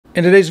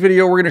In today's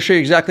video, we're going to show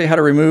you exactly how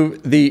to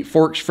remove the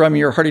forks from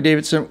your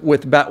Harley-Davidson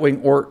with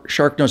batwing or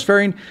sharknose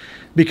fairing,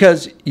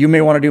 because you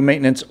may want to do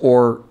maintenance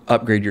or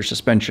upgrade your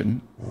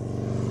suspension.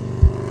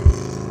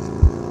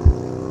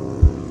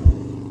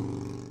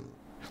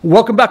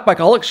 Welcome back,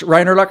 Bikeaholics.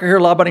 Ryan Urlacher here,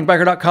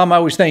 lawabidingbiker.com. I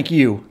always thank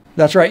you.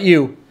 That's right,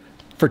 you,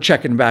 for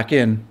checking back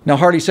in. Now,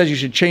 Harley says you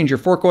should change your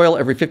fork oil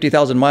every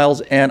 50,000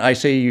 miles, and I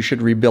say you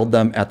should rebuild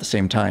them at the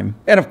same time.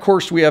 And of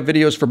course, we have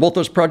videos for both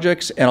those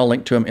projects, and I'll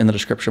link to them in the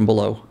description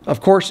below.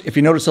 Of course, if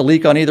you notice a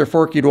leak on either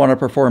fork, you'd want to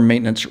perform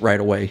maintenance right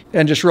away.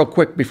 And just real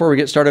quick, before we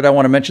get started, I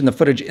want to mention the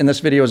footage in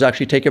this video is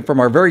actually taken from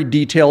our very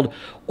detailed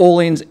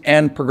OHLINS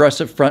and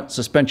progressive front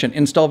suspension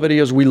install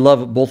videos. We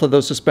love both of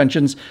those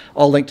suspensions.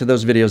 I'll link to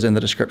those videos in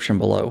the description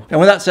below. And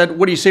with that said,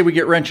 what do you say we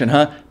get wrenching,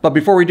 huh? But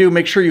before we do,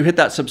 make sure you hit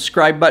that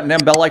subscribe button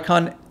and bell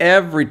icon.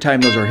 Every time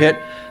those are hit,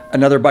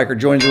 another biker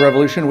joins the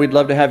revolution. We'd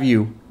love to have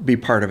you be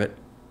part of it.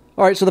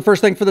 All right, so the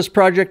first thing for this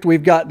project,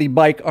 we've got the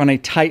bike on a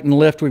Titan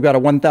lift. We've got a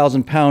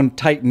 1,000-pound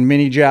Titan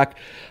mini jack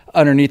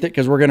underneath it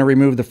because we're going to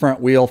remove the front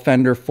wheel,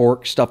 fender,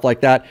 fork, stuff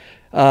like that.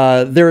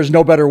 There is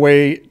no better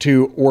way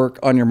to work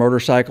on your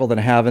motorcycle than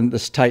having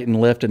this Titan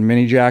lift and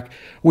mini jack.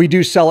 We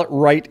do sell it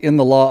right in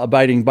the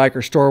law-abiding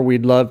biker store.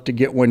 We'd love to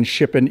get one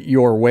shipping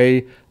your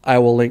way. I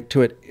will link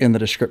to it in the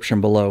description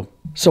below.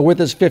 So with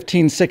his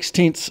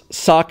 15/16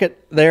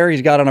 socket there,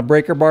 he's got on a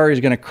breaker bar,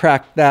 he's going to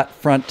crack that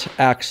front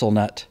axle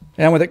nut.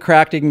 And with it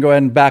cracked, he can go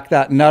ahead and back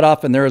that nut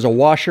off, and there is a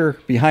washer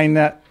behind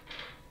that.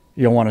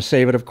 You'll want to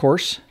save it, of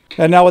course.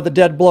 And now with the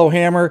dead blow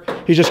hammer,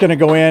 he's just going to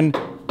go in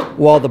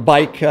while the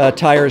bike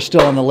tire is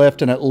still on the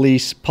lift and at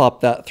least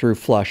pop that through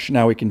flush.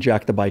 Now we can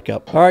jack the bike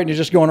up. All right, and he's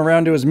just going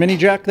around to his mini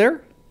jack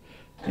there.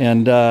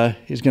 And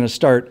he's going to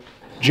start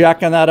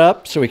jacking that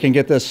up so we can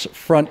get this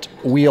front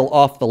wheel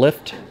off the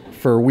lift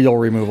for wheel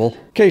removal.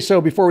 Okay,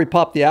 so before we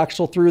pop the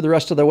axle through the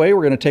rest of the way,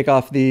 we're going to take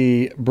off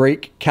the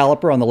brake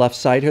caliper on the left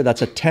side here.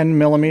 That's a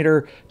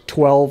 10mm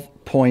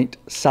 12-point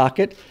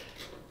socket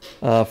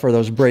for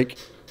those brake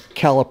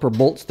caliper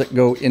bolts that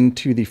go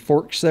into the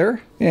forks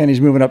there. And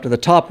he's moving up to the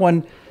top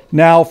one.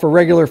 Now for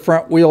regular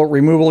front wheel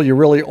removal, you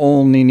really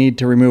only need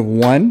to remove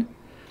one.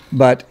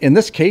 But in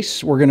this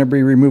case, we're going to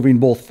be removing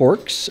both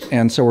forks.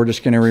 And so we're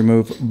just going to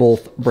remove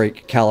both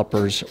brake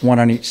calipers, one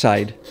on each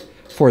side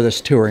for this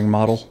touring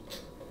model.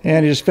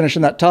 And you're just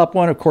finishing that top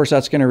one. Of course,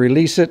 that's going to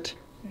release it.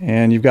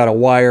 And you've got a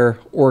wire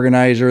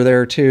organizer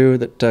there too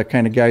that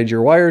kind of guides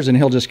your wires. And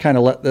he'll just kind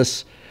of let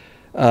this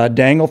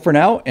dangle for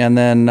now, and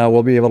then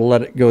we'll be able to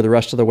let it go the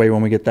rest of the way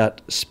when we get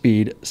that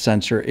speed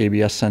sensor,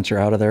 ABS sensor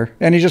out of there.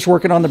 And he's just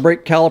working on the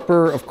brake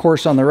caliper, of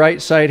course, on the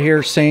right side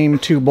here, same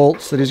two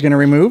bolts that he's going to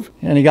remove.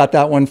 And he got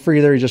that one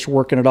free there. He's just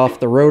working it off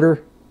the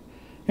rotor.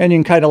 And you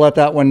can kind of let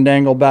that one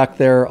dangle back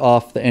there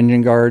off the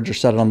engine guards or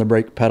set it on the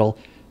brake pedal.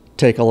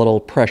 Take a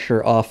little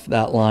pressure off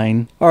that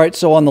line. All right,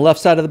 so on the left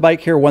side of the bike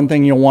here, one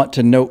thing you'll want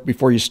to note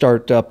before you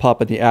start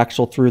popping the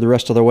axle through the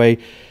rest of the way,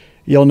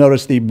 you'll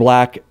notice the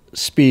black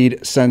speed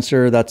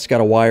sensor that's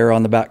got a wire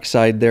on the back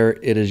side there.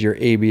 It is your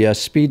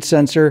ABS speed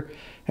sensor.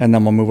 And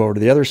then we'll move over to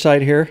the other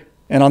side here.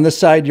 And on this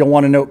side, you'll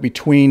want to note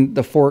between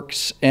the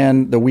forks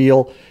and the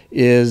wheel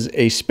is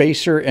a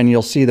spacer, and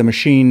you'll see the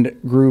machined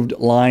grooved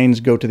lines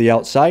go to the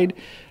outside.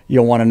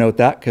 You'll want to note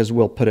that because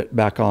we'll put it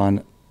back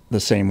on the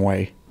same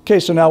way. Okay,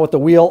 so now with the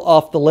wheel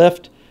off the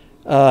lift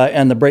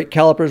and the brake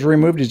calipers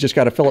removed, he's just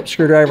got a Phillips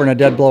screwdriver and a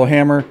dead blow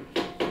hammer.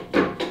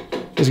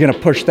 He's going to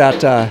push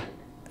that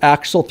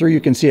axle through.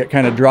 You can see it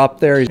kind of drop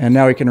there, and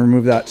now we can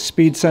remove that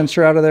speed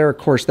sensor out of there. Of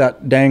course,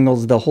 that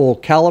dangles the whole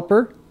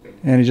caliper,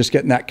 and he's just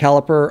getting that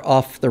caliper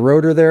off the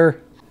rotor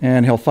there,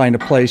 and he'll find a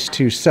place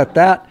to set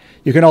that.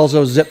 You can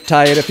also zip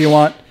tie it if you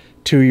want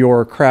to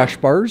your crash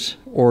bars,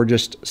 or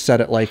just set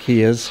it like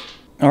he is.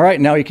 All right,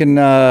 now you can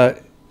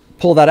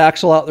pull that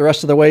axle out the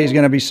rest of the way. He's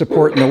going to be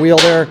supporting the wheel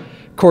there.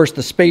 Of course,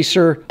 the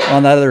spacer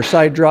on that other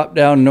side drop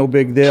down, no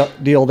big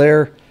deal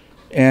there,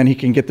 and he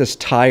can get this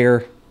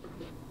tire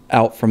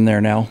out from there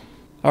now.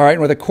 All right,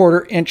 and with a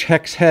 1/4-inch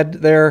hex head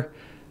there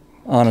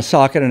on a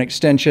socket and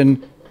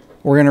extension,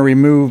 we're going to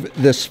remove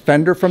this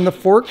fender from the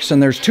forks,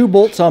 and there's two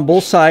bolts on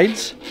both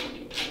sides.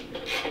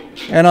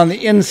 And on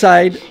the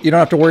inside, you don't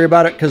have to worry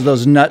about it because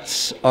those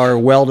nuts are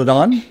welded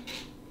on.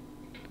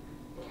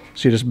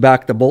 So you just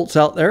back the bolts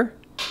out there.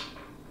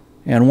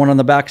 And one on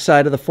the back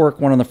side of the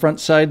fork, one on the front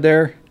side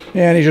there.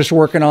 And he's just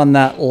working on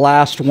that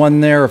last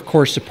one there, of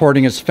course,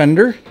 supporting his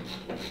fender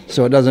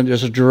so it doesn't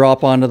just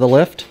drop onto the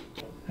lift.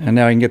 And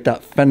now you can get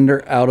that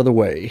fender out of the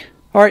way.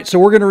 All right, so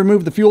we're going to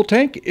remove the fuel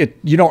tank.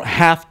 You don't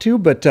have to,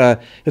 but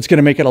it's going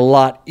to make it a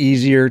lot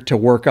easier to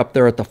work up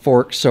there at the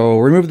fork. So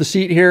remove the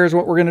seat here is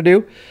what we're going to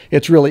do.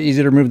 It's really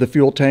easy to remove the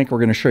fuel tank. We're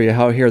going to show you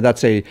how here.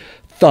 That's a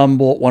thumb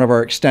bolt, one of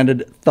our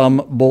extended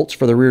thumb bolts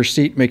for the rear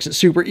seat. Makes it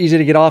super easy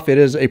to get off. It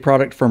is a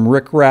product from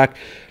RICKRAK.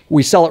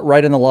 We sell it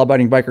right in the Law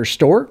Abiding Biker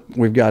store.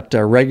 We've got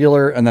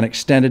regular and then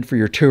extended for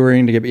your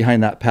touring to get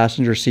behind that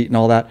passenger seat and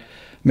all that.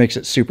 Makes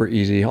it super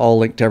easy. I'll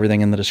link to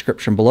everything in the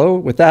description below.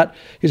 With that,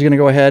 he's going to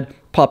go ahead,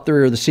 pop the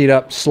rear of the seat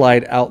up,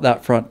 slide out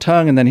that front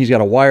tongue, and then he's got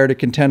a wire to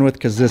contend with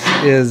because this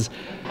is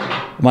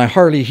my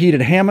Harley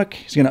heated hammock.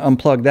 He's going to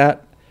unplug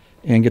that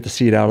and get the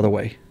seat out of the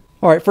way.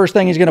 All right, first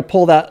thing, he's going to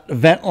pull that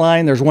vent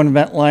line. There's one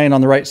vent line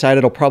on the right side.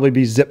 It'll probably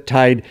be zip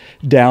tied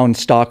down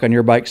stock on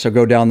your bike, so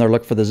go down there,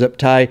 look for the zip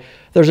tie.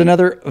 There's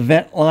another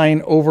vent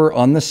line over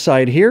on this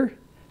side here,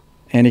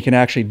 and he can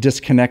actually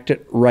disconnect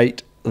it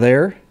right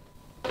there.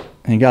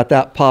 And he got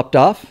that popped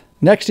off.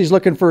 Next, he's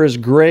looking for his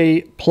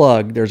gray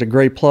plug. There's a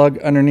gray plug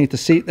underneath the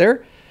seat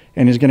there,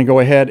 and he's going to go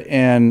ahead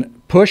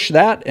and push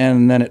that,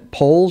 and then it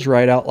pulls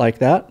right out like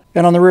that.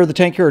 And on the rear of the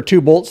tank here are 2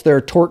 bolts.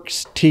 They're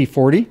Torx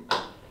T40.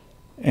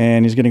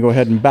 And he's going to go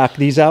ahead and back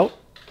these out.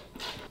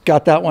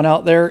 Got that one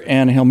out there,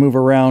 and he'll move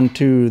around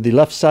to the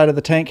left side of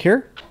the tank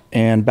here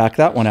and back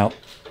that one out.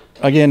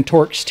 Again,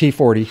 Torx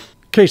T40.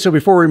 Okay, so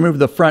before we remove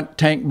the front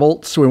tank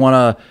bolts, we want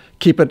to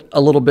keep it a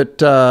little bit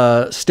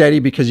steady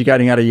because you got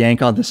to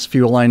yank on this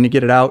fuel line to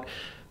get it out.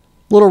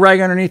 Little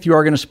rag underneath, you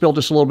are going to spill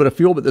just a little bit of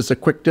fuel, but this is a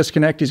quick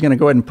disconnect. He's going to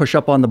go ahead and push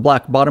up on the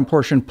black bottom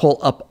portion, pull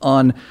up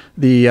on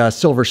the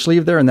silver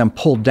sleeve there, and then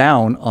pull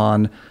down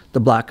on the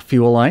black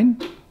fuel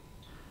line.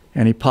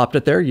 And he popped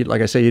it there.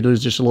 Like I say, you'd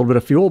lose just a little bit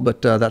of fuel,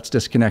 but that's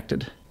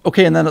disconnected.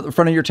 Okay, and then at the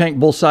front of your tank,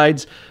 both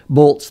sides,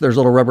 bolts, there's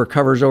little rubber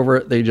covers over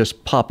it. They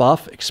just pop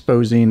off,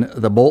 exposing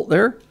the bolt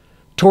there.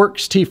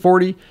 Torx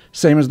T40,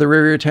 same as the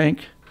rear of your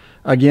tank.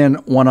 Again,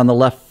 one on the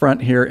left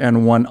front here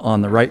and one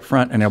on the right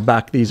front, and he'll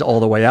back these all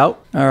the way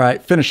out. All right,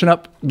 finishing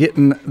up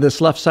getting this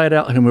left side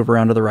out, he'll move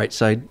around to the right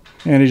side.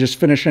 And he's just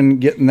finishing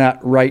getting that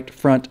right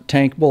front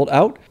tank bolt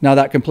out. Now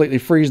that completely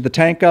frees the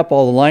tank up.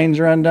 All the lines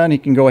are undone. He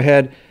can go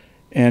ahead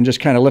and just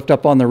kind of lift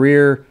up on the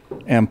rear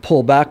and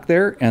pull back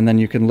there, and then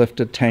you can lift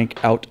the tank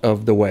out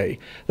of the way.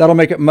 That'll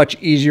make it much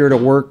easier to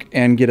work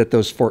and get at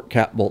those fork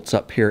cap bolts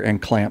up here and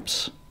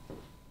clamps.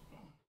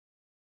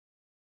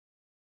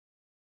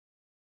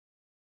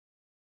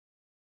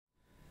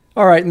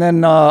 All right, and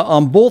then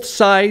on both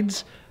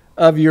sides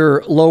of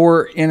your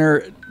lower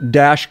inner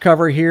dash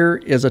cover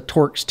here is a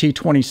Torx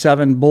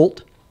T27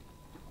 bolt,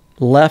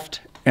 left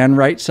and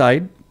right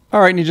side.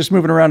 All right, and you're just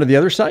moving around to the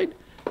other side,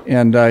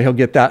 and he'll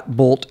get that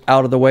bolt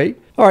out of the way.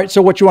 All right,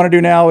 so what you want to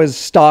do now is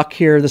stock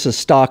here. This is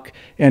stock,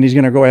 and he's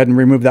going to go ahead and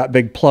remove that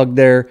big plug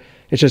there.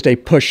 It's just a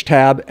push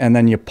tab, and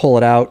then you pull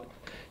it out.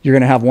 You're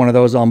going to have one of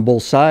those on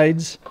both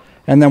sides,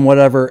 and then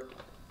whatever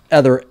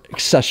other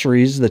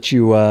accessories that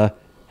you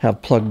have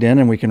plugged in,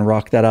 and we can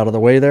rock that out of the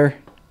way there.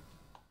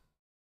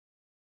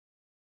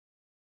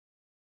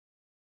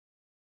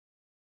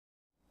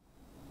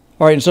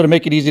 All right, and so to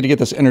make it easy to get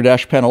this inner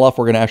dash panel off,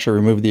 we're going to actually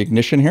remove the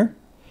ignition here.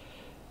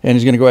 And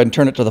he's going to go ahead and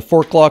turn it to the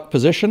fork lock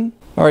position.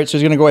 All right, so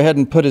he's going to go ahead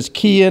and put his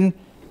key in,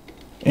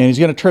 and he's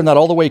going to turn that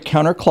all the way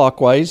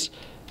counterclockwise.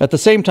 At the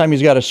same time,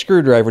 he's got a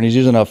screwdriver, and he's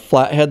using a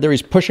flathead there.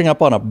 He's pushing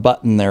up on a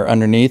button there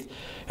underneath.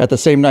 At the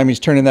same time, he's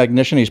turning that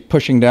ignition. He's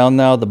pushing down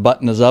now. The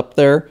button is up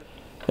there.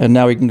 And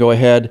now we can go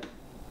ahead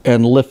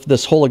and lift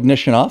this whole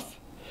ignition off.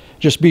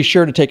 Just be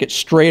sure to take it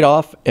straight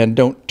off and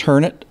don't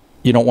turn it.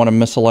 You don't want to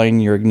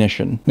misalign your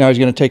ignition. Now he's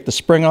going to take the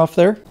spring off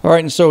there. All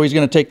right, and so he's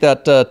going to take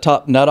that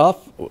top nut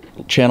off.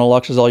 Channel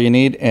locks is all you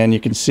need, and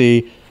you can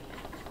see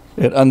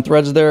it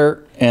unthreads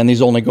there, and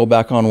these only go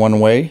back on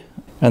one way.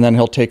 And then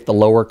he'll take the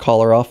lower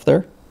collar off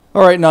there.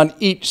 All right, and on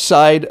each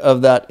side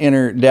of that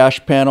inner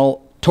dash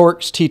panel,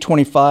 Torx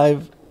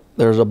T25,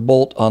 there's a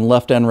bolt on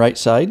left and right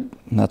side,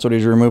 and that's what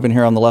he's removing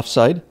here on the left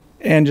side.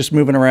 And just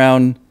moving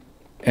around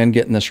and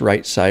getting this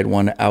right side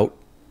one out.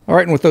 All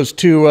right, and with those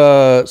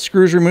 2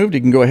 screws removed,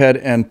 you can go ahead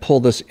and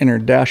pull this inner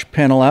dash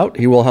panel out.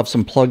 He will have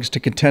some plugs to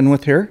contend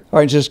with here. All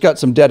right, just got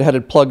some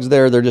dead-headed plugs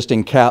there. They're just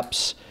in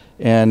caps,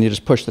 and you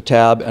just push the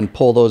tab and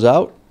pull those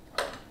out.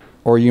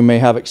 Or you may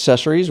have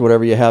accessories.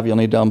 Whatever you have, you'll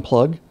need to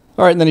unplug.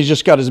 All right, and then he's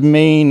just got his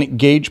main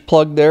gauge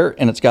plug there,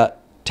 and it's got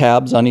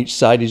tabs on each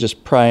side. He's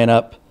just prying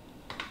up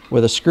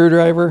with a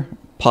screwdriver,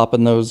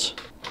 popping those.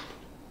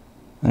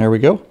 There we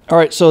go. All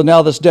right, so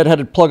now this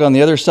dead-headed plug on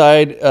the other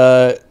side,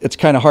 it's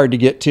kind of hard to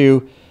get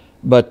to,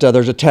 but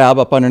there's a tab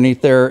up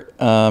underneath there,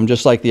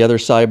 just like the other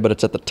side, but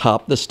it's at the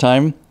top this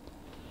time.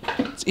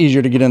 It's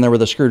easier to get in there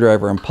with a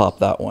screwdriver and pop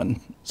that one.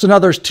 So now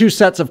there's 2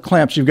 sets of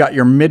clamps. You've got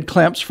your mid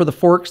clamps for the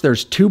forks.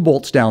 There's 2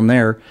 bolts down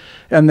there,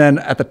 and then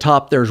at the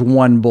top there's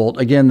 1 bolt.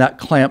 Again, that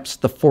clamps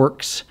the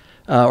forks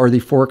or the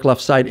fork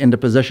left side into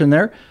position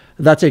there.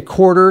 That's a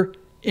 1/4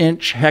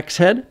 inch hex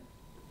head,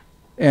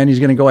 and he's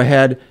going to go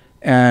ahead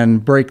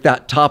and break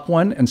that top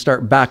one and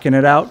start backing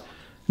it out.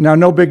 Now,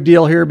 no big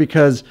deal here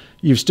because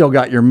you've still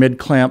got your mid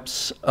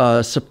clamps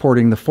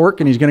supporting the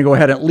fork, and he's going to go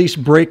ahead and at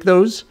least break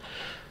those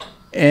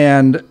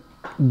and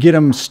get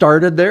them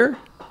started there.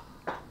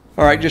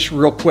 All right, just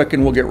real quick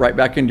and we'll get right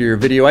back into your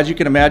video. As you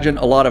can imagine,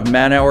 a lot of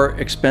man-hour,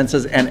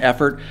 expenses, and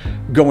effort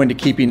go into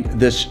keeping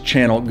this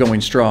channel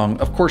going strong.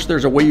 Of course,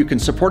 there's a way you can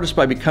support us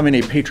by becoming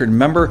a patron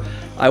member.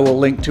 I will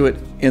link to it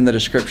in the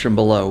description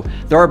below.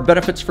 There are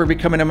benefits for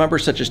becoming a member,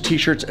 such as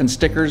t-shirts and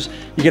stickers.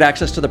 You get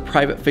access to the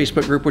private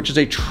Facebook group, which is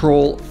a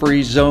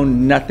troll-free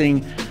zone,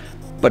 nothing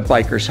but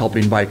bikers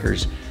helping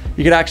bikers.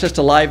 You get access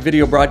to live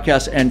video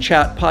broadcasts and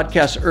chat,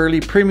 podcasts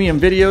early,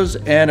 premium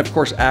videos, and of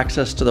course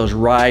access to those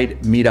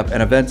ride, meetup,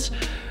 and events.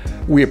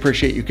 we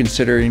appreciate you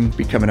considering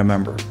becoming a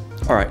member.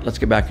 All right, let's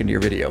get back into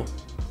your video.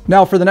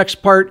 Now for the next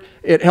part,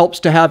 it helps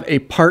to have a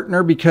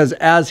partner, because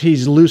as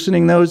he's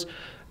loosening those,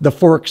 the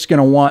fork's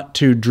gonna want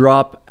to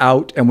drop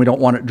out and we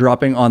don't want it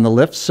dropping on the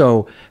lift.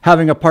 So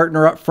having a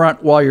partner up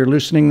front while you're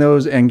loosening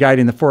those and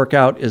guiding the fork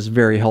out is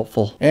very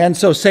helpful. And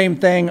so same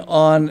thing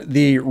on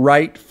the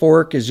right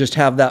fork, is just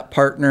have that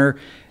partner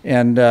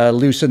and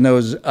loosen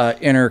those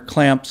inner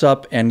clamps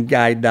up and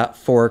guide that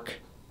fork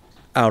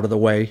out of the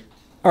way.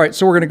 All right,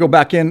 so we're gonna go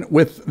back in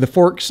with the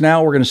forks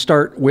now. We're gonna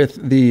start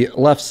with the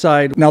left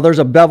side. Now there's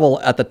a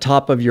bevel at the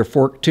top of your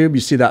fork tube.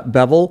 You see that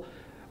bevel?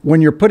 When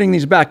you're putting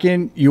these back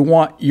in, you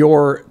want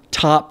your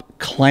top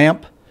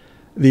clamp,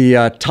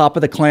 the top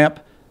of the clamp,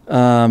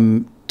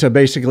 to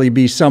basically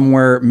be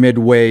somewhere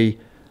midway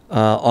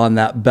on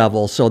that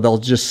bevel. So they'll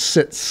just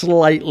sit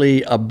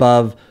slightly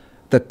above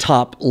the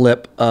top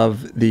lip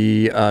of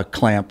the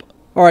clamp.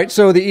 All right,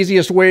 so the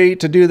easiest way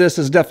to do this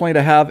is definitely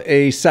to have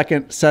a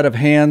second set of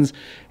hands,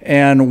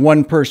 and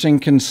one person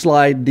can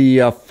slide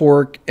the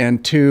fork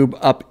and tube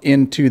up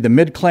into the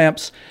mid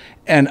clamps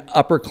and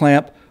upper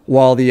clamp,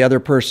 while the other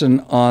person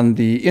on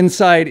the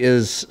inside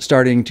is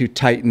starting to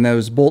tighten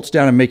those bolts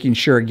down and making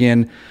sure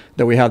again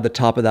that we have the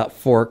top of that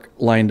fork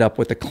lined up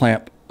with the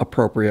clamp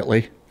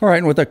appropriately. All right,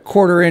 and with a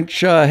 1/4 inch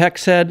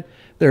hex head,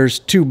 there's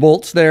 2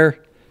 bolts there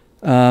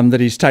that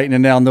he's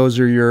tightening down. Those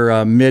are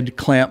your mid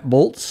clamp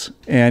bolts,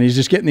 and he's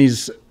just getting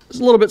these a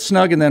little bit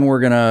snug, and then we're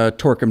gonna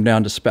torque them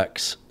down to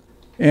specs.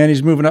 And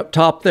he's moving up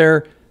top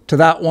there to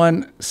that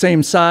one,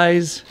 same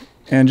size,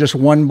 and just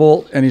 1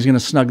 bolt, and he's gonna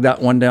snug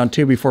that one down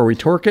too before we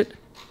torque it.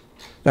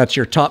 That's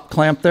your top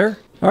clamp there.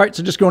 All right,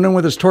 so just going in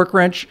with his torque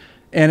wrench,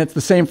 and it's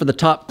the same for the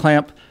top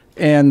clamp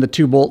and the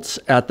 2 bolts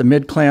at the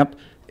mid clamp,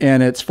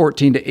 and it's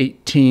 14 to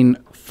 18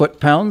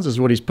 foot-pounds is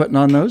what he's putting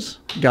on those.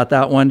 Got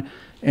that one.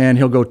 And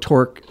he'll go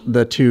torque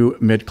the 2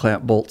 mid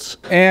clamp bolts.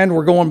 And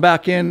we're going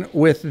back in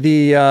with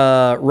the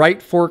right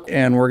fork,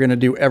 and we're gonna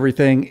do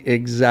everything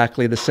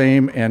exactly the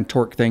same and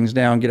torque things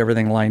down, get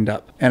everything lined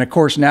up. And of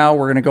course now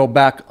we're gonna go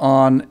back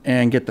on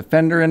and get the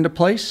fender into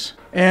place.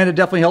 And it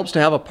definitely helps to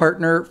have a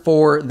partner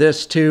for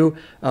this too.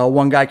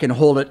 One guy can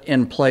hold it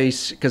in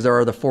place because there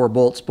are the 4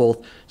 bolts, both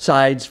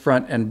sides,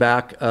 front and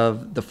back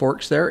of the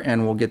forks there,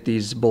 and we'll get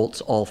these bolts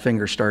all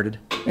finger started.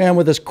 And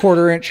with this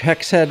 1/4 inch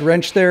hex head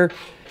wrench there,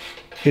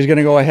 he's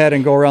gonna go ahead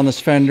and go around this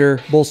fender,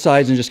 both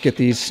sides, and just get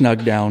these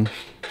snug down.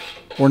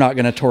 We're not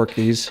gonna torque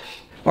these.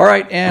 All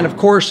right, and of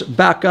course,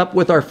 back up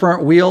with our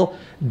front wheel.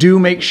 Do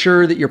make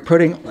sure that you're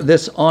putting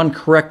this on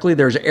correctly.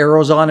 There's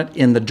arrows on it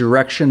in the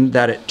direction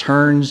that it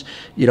turns.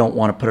 You don't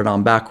wanna put it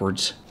on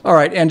backwards. All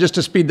right, and just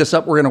to speed this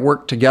up, we're gonna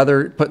work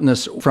together putting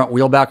this front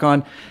wheel back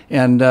on.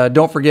 And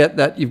don't forget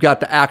that you've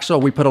got the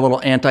axle. We put a little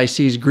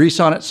anti-seize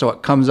grease on it so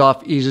it comes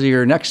off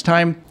easier next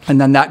time.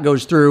 And then that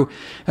goes through.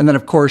 And then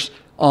of course,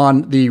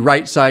 on the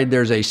right side,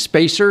 there's a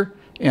spacer,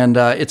 and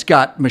it's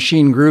got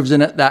machine grooves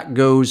in it. That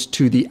goes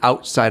to the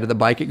outside of the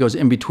bike. It goes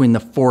in between the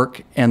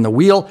fork and the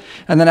wheel.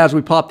 And then as we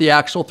pop the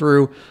axle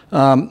through,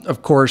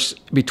 of course,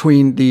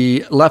 between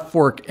the left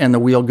fork and the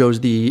wheel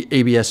goes the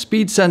ABS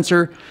speed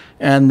sensor,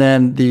 and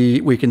then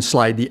we can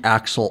slide the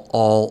axle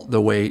all the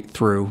way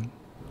through.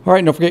 All right,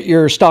 and don't forget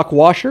your stock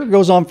washer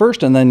goes on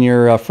first, and then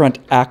your front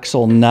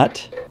axle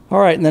nut. All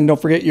right, and then don't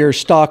forget your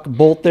stock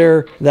bolt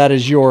there. That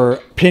is your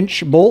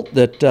pinch bolt.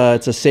 That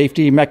it's a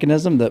safety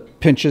mechanism that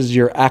pinches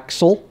your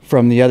axle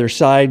from the other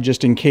side,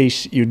 just in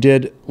case you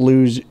did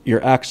lose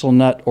your axle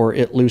nut or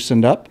it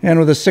loosened up. And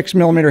with a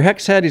 6mm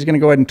hex head, he's gonna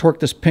go ahead and torque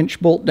this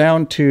pinch bolt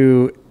down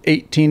to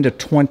 18 to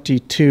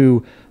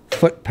 22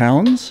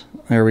 foot-pounds.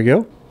 There we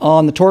go.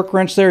 On the torque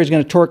wrench there, he's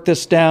gonna torque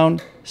this down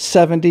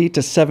 70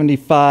 to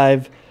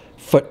 75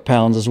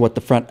 foot-pounds is what the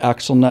front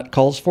axle nut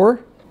calls for.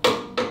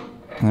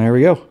 There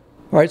we go.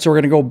 All right, so we're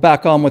gonna go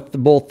back on with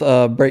both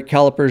brake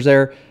calipers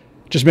there.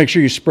 Just make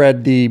sure you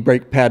spread the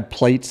brake pad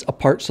plates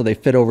apart so they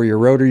fit over your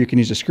rotor. You can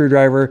use a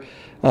screwdriver.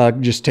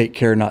 Just take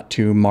care not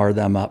to mar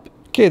them up.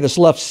 Okay, this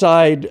left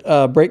side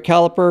brake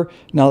caliper,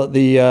 now that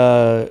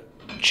the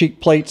cheek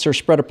plates are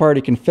spread apart,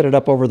 you can fit it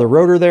up over the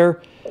rotor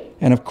there.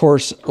 And of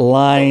course,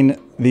 line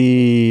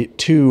the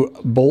 2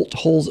 bolt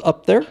holes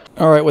up there.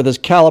 All right, with his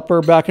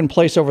caliper back in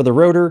place over the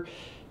rotor,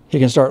 he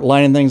can start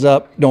lining things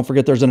up. Don't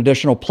forget there's an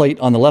additional plate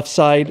on the left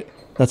side.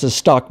 That's a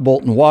stock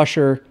bolt and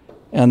washer.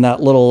 And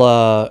that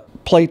little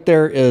plate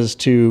there is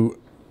to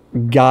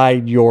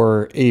guide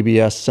your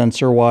ABS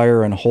sensor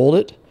wire and hold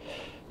it.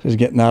 So he's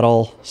getting that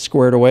all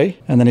squared away.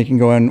 And then he can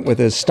go in with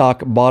his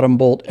stock bottom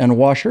bolt and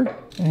washer.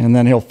 And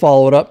then he'll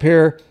follow it up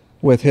here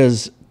with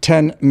his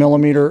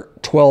 10mm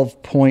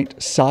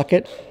 12-point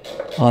socket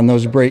on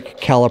those brake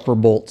caliper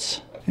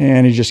bolts.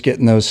 And he's just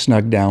getting those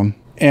snug down.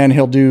 And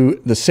he'll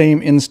do the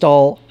same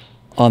install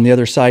on the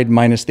other side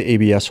minus the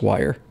ABS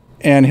wire.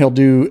 And he'll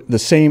do the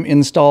same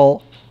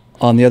install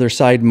on the other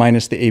side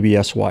minus the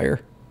ABS wire.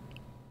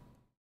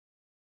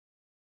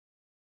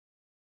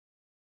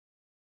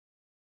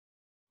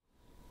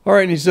 All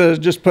right, and he's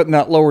just putting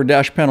that lower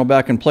dash panel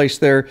back in place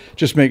there.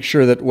 Just make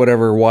sure that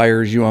whatever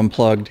wires you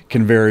unplugged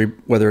can vary,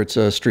 whether it's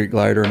a Street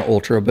Glide or an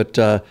Ultra,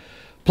 but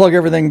plug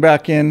everything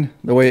back in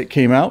the way it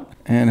came out,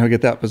 and he'll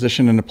get that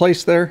positioned into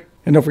place there.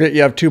 And don't forget,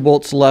 you have 2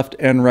 bolts left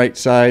and right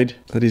side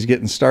that he's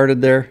getting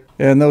started there.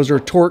 And those are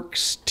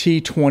Torx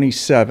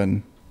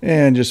T27.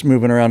 And just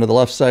moving around to the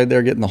left side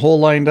there, getting the hole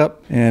lined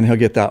up, and he'll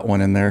get that one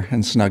in there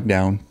and snug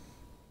down.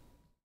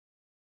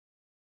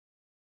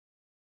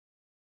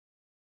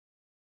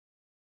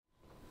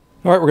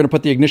 All right, we're going to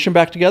put the ignition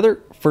back together.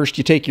 First,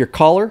 you take your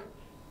collar,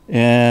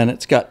 and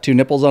it's got 2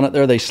 nipples on it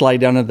there. They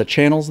slide down into the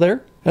channels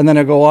there. And then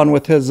I'll go on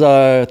with his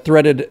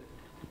threaded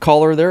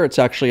collar there. It's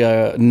actually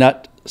a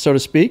nut, so to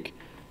speak,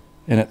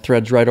 and it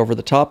threads right over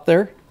the top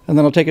there. And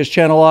then I'll take his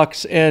channel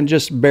locks and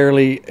just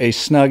barely a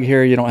snug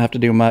here. You don't have to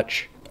do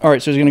much. All right,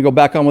 so he's going to go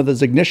back on with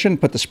his ignition,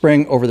 put the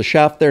spring over the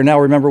shaft there. Now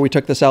remember, we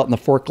took this out in the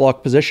fork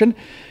lock position.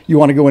 You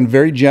want to go in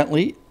very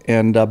gently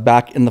and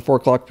back in the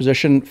fork lock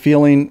position,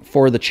 feeling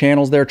for the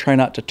channels there. Try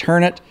not to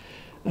turn it.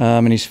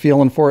 And he's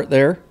feeling for it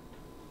there.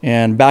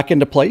 And back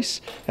into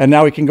place. And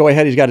now he can go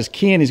ahead. He's got his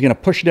key and he's going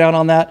to push down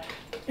on that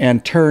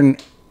and turn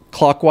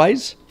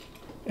clockwise.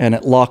 And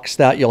it locks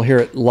that. You'll hear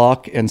it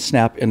lock and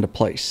snap into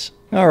place.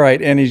 All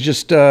right, and he's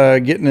just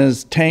getting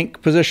his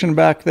tank position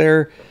back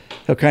there.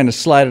 He'll kind of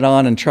slide it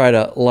on and try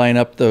to line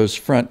up those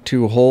front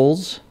 2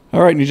 holes.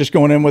 All right, and he's just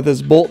going in with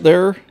his bolt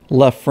there,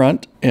 left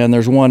front, and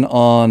there's one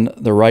on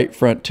the right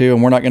front too,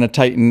 and we're not going to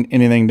tighten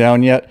anything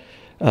down yet.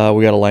 We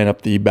got to line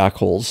up the back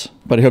holes,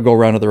 but he'll go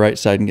around to the right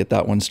side and get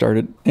that one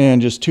started. And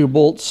just 2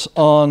 bolts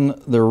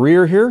on the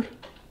rear here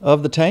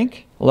of the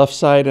tank, left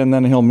side, and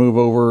then he'll move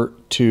over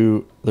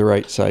to the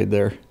right side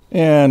there.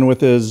 And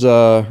with his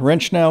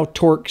wrench now,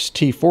 Torx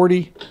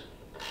T40,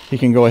 he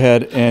can go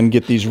ahead and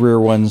get these rear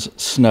ones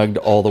snugged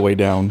all the way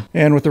down.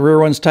 And with the rear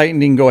ones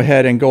tightened, he can go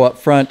ahead and go up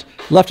front,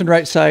 left and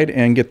right side,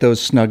 and get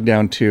those snugged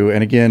down too.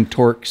 And again,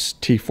 Torx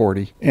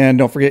T40. And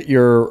don't forget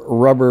your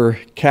rubber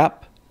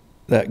cap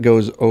that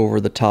goes over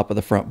the top of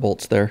the front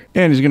bolts there.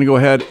 And he's going to go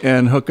ahead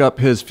and hook up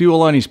his fuel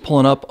line. He's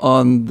pulling up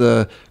on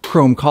the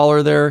chrome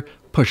collar there,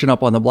 pushing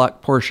up on the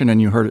black portion,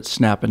 and you heard it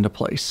snap into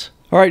place.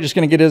 All right, just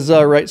going to get his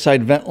right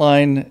side vent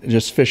line,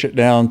 just fish it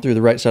down through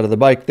the right side of the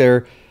bike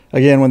there.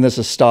 Again, when this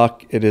is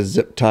stock, it is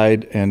zip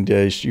tied, and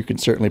you can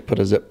certainly put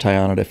a zip tie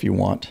on it if you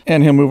want.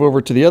 And he'll move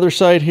over to the other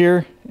side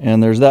here,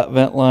 and there's that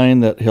vent line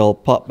that he'll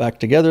pop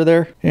back together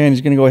there. And he's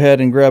going to go ahead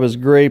and grab his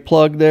gray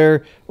plug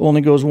there.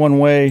 Only goes one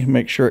way,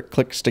 make sure it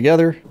clicks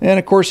together. And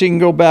of course, he can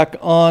go back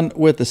on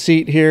with the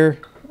seat here.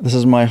 This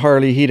is my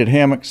Harley heated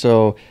hammock,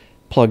 so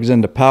plugs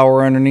into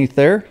power underneath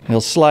there. He'll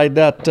slide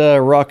that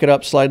rocket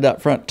up, slide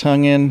that front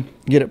tongue in,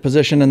 get it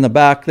positioned in the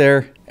back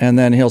there, and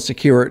then he'll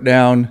secure it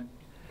down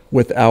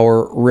with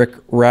our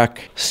RICKRAK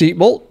seat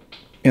bolt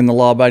in the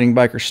Law Abiding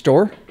Biker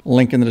store.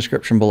 Link in the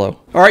description below.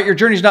 All right, your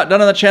journey's not done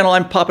on the channel.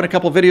 I'm popping a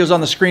couple videos on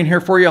the screen here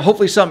for you.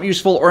 Hopefully something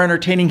useful or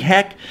entertaining.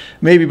 Heck,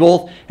 maybe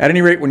both. At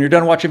any rate, when you're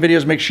done watching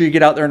videos, make sure you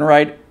get out there and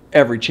ride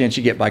every chance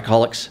you get,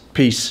 Bikeaholics.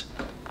 Peace.